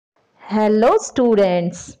Hello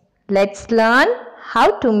students, let's learn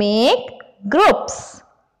how to make groups.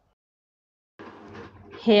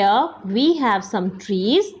 Here we have some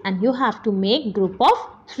trees and you have to make group of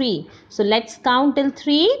 3. So let's count till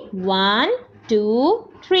 3. 1, 2,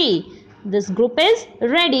 3. This group is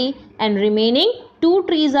ready and remaining 2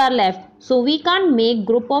 trees are left. So we can't make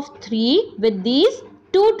group of 3 with these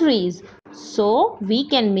 2 trees. So we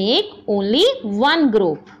can make only one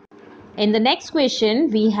group. In the next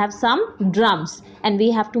question, we have some drums and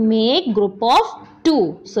we have to make group of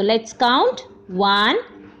 2. So let's count 1,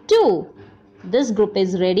 2. This group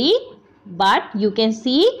is ready, but you can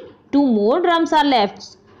see 2 more drums are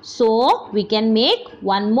left. So we can make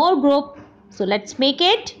one more group. So let's make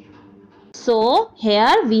it. So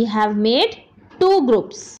here we have made 2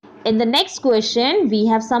 groups. In the next question, we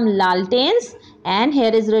have some lanterns and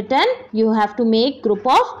here is written you have to make group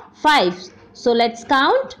of 5. So let's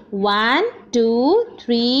count 1, 2,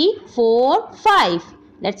 3, 4, 5.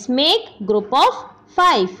 Let's make group of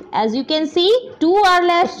 5. As you can see, 2 are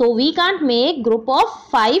left. So we can't make group of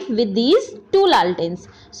 5 with these 2 lanterns.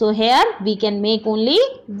 So here we can make only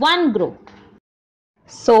one group.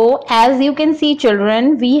 So as you can see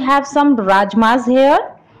children, we have some rajmas here.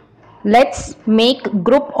 Let's make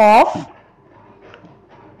group of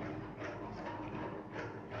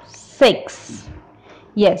 6.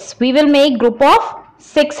 Yes, we will make group of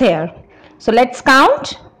 6 here. So let's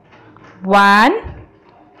count 1,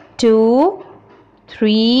 2,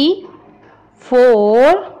 3,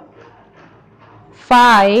 4,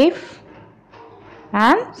 5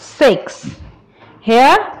 and 6.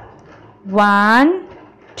 Here 1,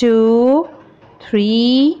 2,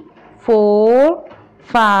 3, 4,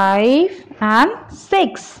 5 and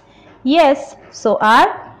 6. Yes, so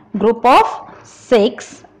our group of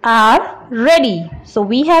 6 are ready. So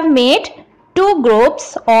we have made 2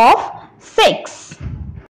 groups of 6.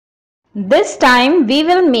 This time we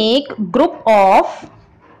will make group of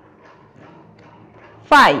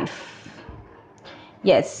 5.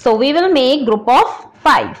 Yes, so we will make group of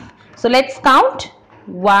 5. So let's count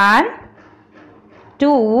 1,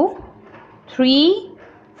 2, 3,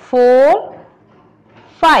 4,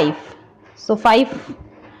 5. So 5,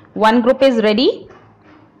 one group is ready.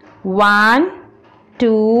 1,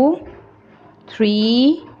 2,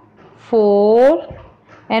 3, 4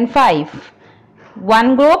 and 5.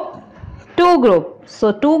 One group, 2 group.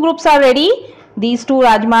 So 2 groups are ready. These 2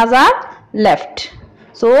 rajmas are left.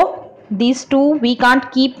 So these 2 we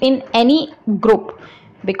can't keep in any group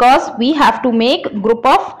because we have to make group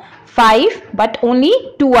of 5 but only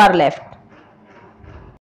 2 are left.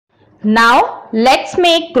 Now let's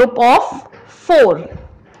make group of 4.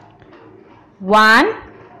 1,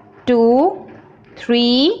 2,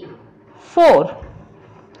 3, 4.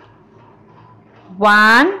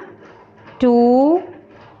 1, 2,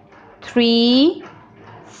 3,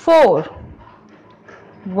 4.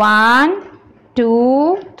 1,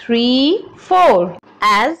 2, 3, 4.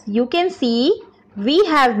 As you can see, we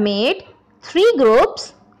have made 3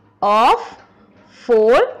 groups of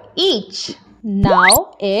 4 each.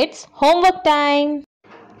 Now it's homework time.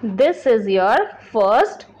 This is your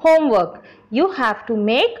first homework. You have to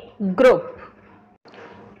make group.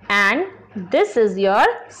 And this is your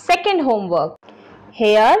second homework.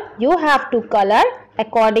 Here you have to color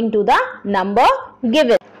according to the number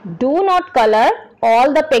given. Do not color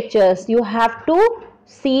all the pictures. You have to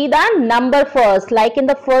see the number first. Like in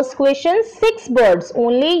the first question, 6 birds.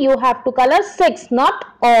 Only you have to color 6, not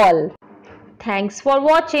all. Thanks for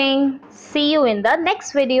watching. See you in the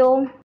next video.